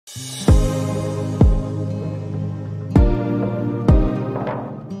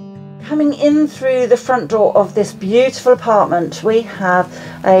Coming in through the front door of this beautiful apartment, we have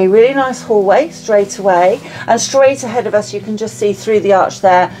a really nice hallway straight away, and straight ahead of us you can just see through the arch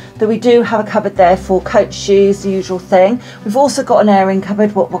there that we do have a cupboard there for coat shoes, the usual thing. We've also got an airing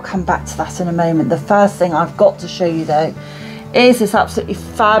cupboard, but we'll come back to that in a moment. The first thing I've got to show you though is this absolutely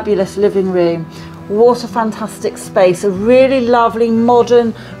fabulous living room. What a fantastic space, a really lovely,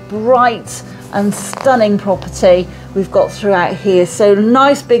 modern, bright and stunning property we've got throughout here. So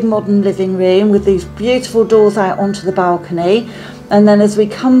nice big modern living room with these beautiful doors out onto the balcony. And then as we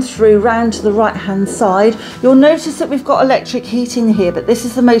come through round to the right hand side, you'll notice that we've got electric heating here, but this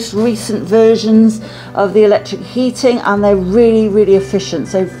is the most recent versions of the electric heating and they're really, really efficient.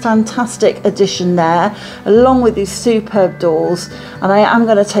 So fantastic addition there, along with these superb doors. And I am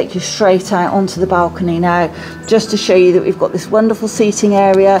going to take you straight out onto the balcony now, just to show you that we've got this wonderful seating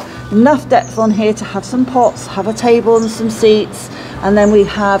area, enough depth on here to have some pots, have a table and some seats. And then we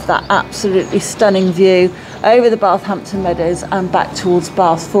have that absolutely stunning view over the Batheaston Meadows and back towards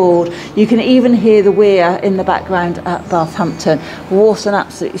Bath Ford. You can even hear the weir in the background at Batheaston. What an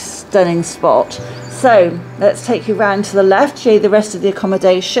absolutely stunning spot. So let's take you round to the left, show you the rest of the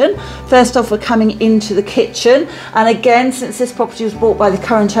accommodation. First off, we're coming into the kitchen, and again, since this property was bought by the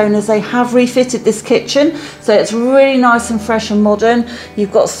current owners, they have refitted this kitchen, so it's really nice and fresh and modern.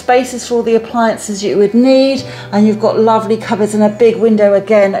 You've got spaces for all the appliances you would need, and you've got lovely cupboards and a big window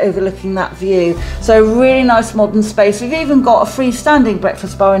again overlooking that view. So really nice modern space. We've even got a freestanding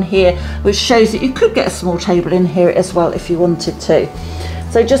breakfast bar in here, which shows that you could get a small table in here as well if you wanted to.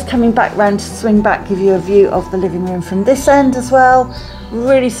 So just coming back round to swing back, give you a view of the living room from this end as well.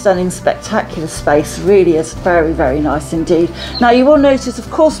 Really stunning, spectacular space, really is very, very nice indeed. Now you will notice,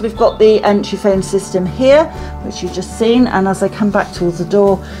 of course, we've got the entry phone system here, which you've just seen, and as I come back towards the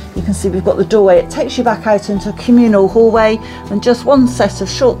door, you can see we've got the doorway. It takes you back out into a communal hallway and just one set of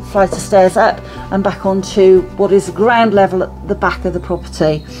short flight of stairs up and back onto what is ground level at the back of the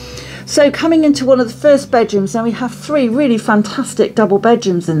property. So coming into one of the first bedrooms, now we have three really fantastic double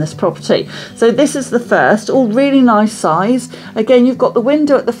bedrooms in this property. So this is the first, all really nice size. Again, you've got the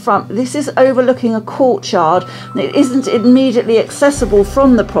window at the front. This is overlooking a courtyard. It isn't immediately accessible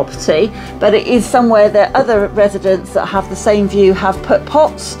from the property, but it is somewhere that other residents that have the same view have put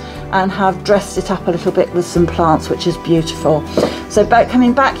pots and have dressed it up a little bit with some plants, which is beautiful. So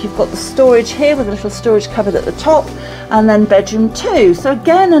coming back, you've got the storage here with a little storage cupboard at the top, and then bedroom 2. So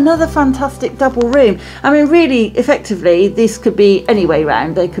again, another fantastic double room. I mean, really, effectively, this could be any way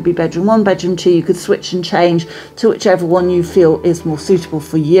round. They could be bedroom 1, bedroom 2. You could switch and change to whichever one you feel is more suitable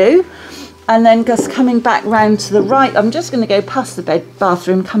for you. And then just coming back round to the right, I'm just going to go past the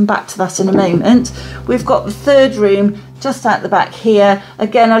bathroom, come back to that in a moment. We've got the third room just out the back here.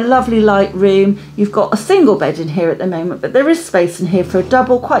 Again, a lovely light room. You've got a single bed in here at the moment, but there is space in here for a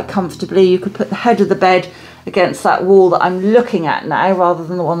double quite comfortably. You could put the head of the bed against that wall that I'm looking at now rather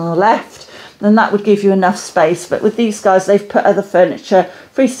than the one on the left. Then that would give you enough space. But with these guys, they've put other furniture,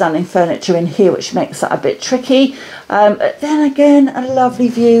 freestanding furniture in here, which makes that a bit tricky. But then again, a lovely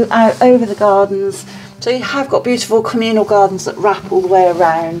view out over the gardens. So you have got beautiful communal gardens that wrap all the way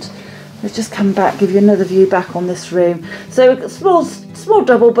around. Let's just come back, give you another view back on this room. So a small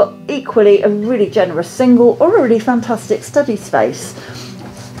double, but equally a really generous single or a really fantastic study space.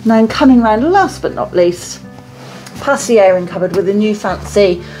 Now coming round, last but not least, past the airing cupboard with a new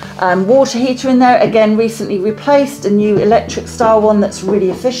fancy water heater in there, again recently replaced, a new electric style one that's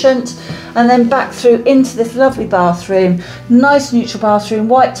really efficient. And then back through into this lovely bathroom, nice neutral bathroom,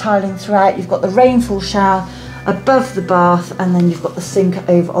 white tiling throughout. You've got the rainfall shower above the bath, and then you've got the sink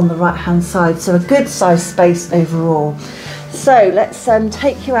over on the right hand side, so a good sized space overall. So let's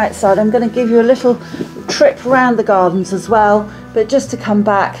take you outside. I'm going to give you a little trip around the gardens as well, but just to come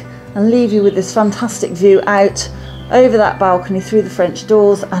back and leave you with this fantastic view out over that balcony, through the French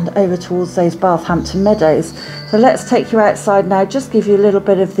doors and over towards those Batheaston Meadows. So let's take you outside now, just give you a little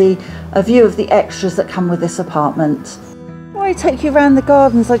bit of a view of the extras that come with this apartment. Before I take you around the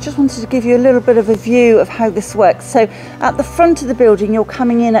gardens, I just wanted to give you a little bit of a view of how this works. So at the front of the building, you're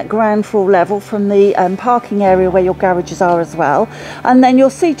coming in at ground floor level from the parking area where your garages are as well. And then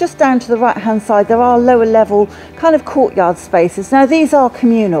you'll see just down to the right hand side, there are lower level kind of courtyard spaces. Now these are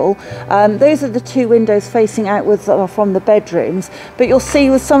communal. Those are the two windows facing outwards that are from the bedrooms. But you'll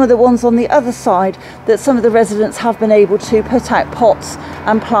see with some of the ones on the other side that some of the residents have been able to put out pots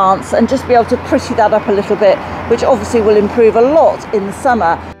and plants and just be able to pretty that up a little bit, which obviously will improve a lot in the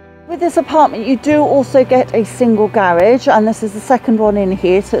summer. With this apartment you do also get a single garage, and this is the second one in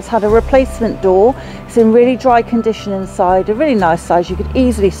here, so it's had a replacement door. It's in really dry condition inside, a really nice size. You could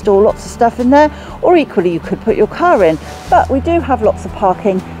easily store lots of stuff in there, or equally you could put your car in. But we do have lots of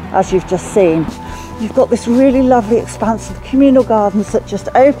parking, as you've just seen. You've got this really lovely expanse of communal gardens that just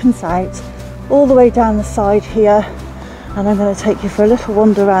opens out all the way down the side here, and I'm going to take you for a little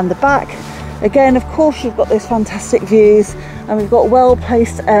wander around the back. Again, of course, you've got those fantastic views, and we've got well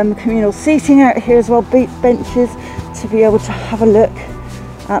placed communal seating out here as well, benches to be able to have a look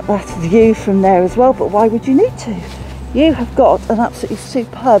at that view from there as well. But why would you need to? You have got an absolutely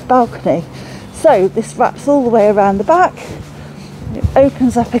superb balcony. So this wraps all the way around the back. It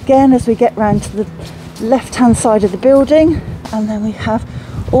opens up again as we get round to the left hand side of the building, and then we have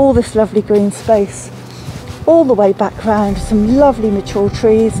all this lovely green space all the way back round, some lovely mature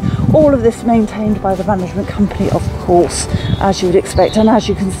trees, all of this maintained by the management company, of course, as you would expect. And as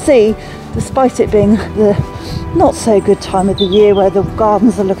you can see, despite it being the not so good time of the year where the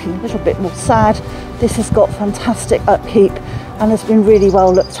gardens are looking a little bit more sad, this has got fantastic upkeep and has been really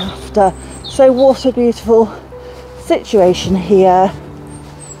well looked after. So what a beautiful situation here.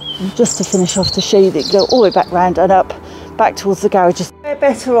 And just to finish off, to show you that you go all the way back round and up back towards the garages. We're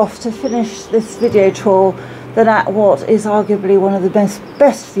better off to finish this video tour than at what is arguably one of the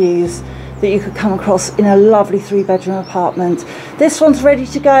best views that you could come across in a lovely 3-bedroom apartment. This one's ready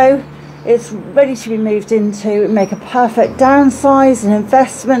to go. It's ready to be moved into. Make a perfect downsize, an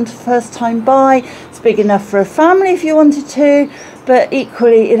investment, first time buy. It's big enough for a family if you wanted to, but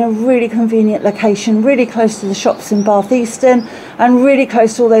equally in a really convenient location, really close to the shops in Batheaston, and really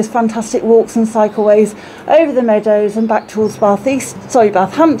close to all those fantastic walks and cycleways over the meadows and back towards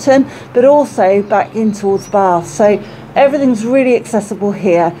Bathampton, but also back in towards Bath. So everything's really accessible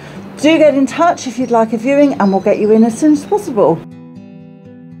here. Do get in touch if you'd like a viewing, and we'll get you in as soon as possible.